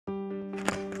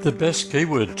The best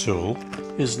keyword tool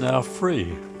is now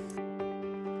free.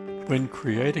 When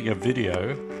creating a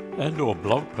video and/or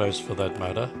blog post for that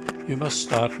matter, you must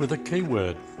start with a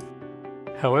keyword.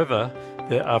 However,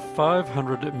 there are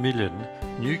 500 million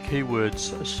new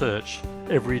keywords searched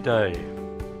every day.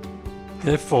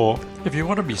 Therefore, if you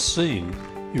want to be seen,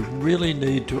 you really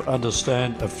need to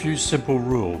understand a few simple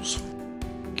rules.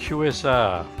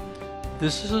 QSR.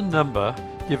 This is a number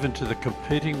given to the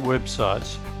competing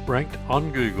websites ranked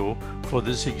on Google for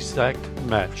this exact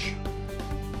match.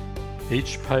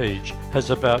 Each page has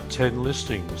about 10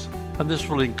 listings, and this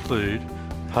will include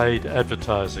paid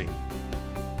advertising.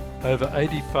 Over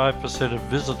 85% of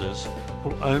visitors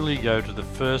will only go to the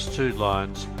first 2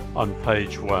 lines on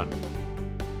page 1.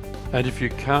 And if you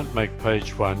can't make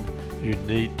page 1, you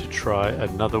need to try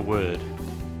another word.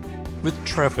 With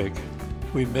traffic,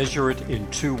 we measure it in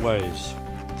 2 ways: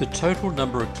 the total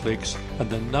number of clicks and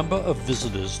the number of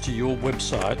visitors to your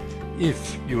website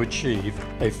if you achieve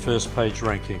a first page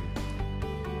ranking.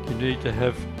 You need to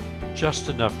have just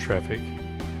enough traffic,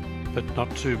 but not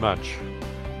too much.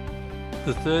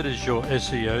 The third is your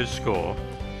SEO score.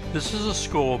 This is a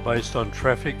score based on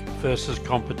traffic versus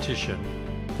competition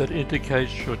that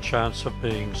indicates your chance of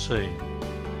being seen.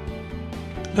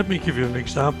 Let me give you an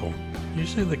example.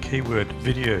 Using the keyword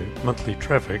video monthly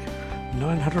traffic,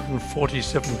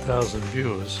 947,000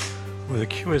 viewers with a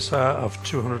QSR of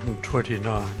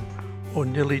 229, or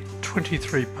nearly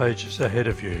 23 pages ahead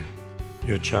of you.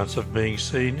 Your chance of being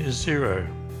seen is 0.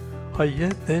 I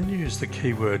then use the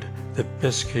keyword the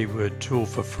best keyword tool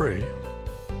for free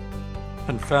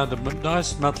and found a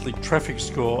nice monthly traffic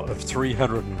score of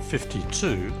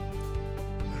 352,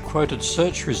 a quoted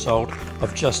search result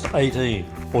of just 18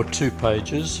 or 2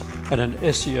 pages, and an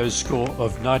SEO score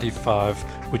of 95,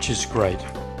 which is great.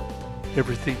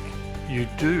 Everything you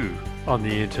do on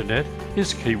the internet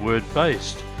is keyword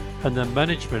based, and the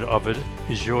management of it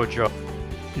is your job.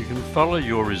 You can follow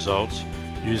your results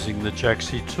using the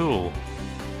Jaxi tool.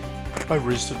 I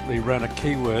recently ran a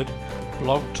keyword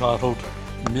blog titled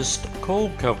Missed Call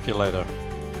Calculator.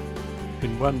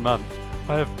 In 1 month,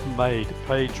 I have made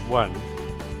page 1,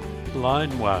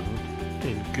 line 1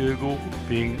 in Google,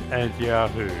 Bing and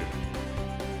Yahoo.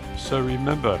 So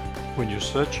remember, when you're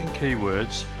searching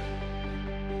keywords,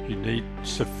 you need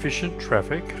sufficient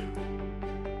traffic,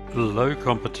 low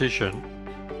competition,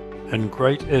 and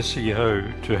great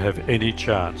SEO to have any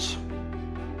chance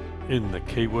in the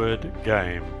keyword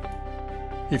game.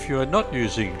 If you are not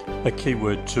using a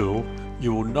keyword tool,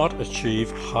 you will not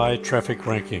achieve high traffic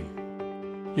ranking.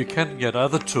 You can get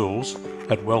other tools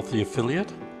at Wealthy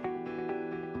Affiliate,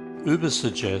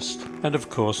 Ubersuggest, and of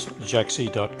course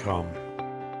Jaxi.com.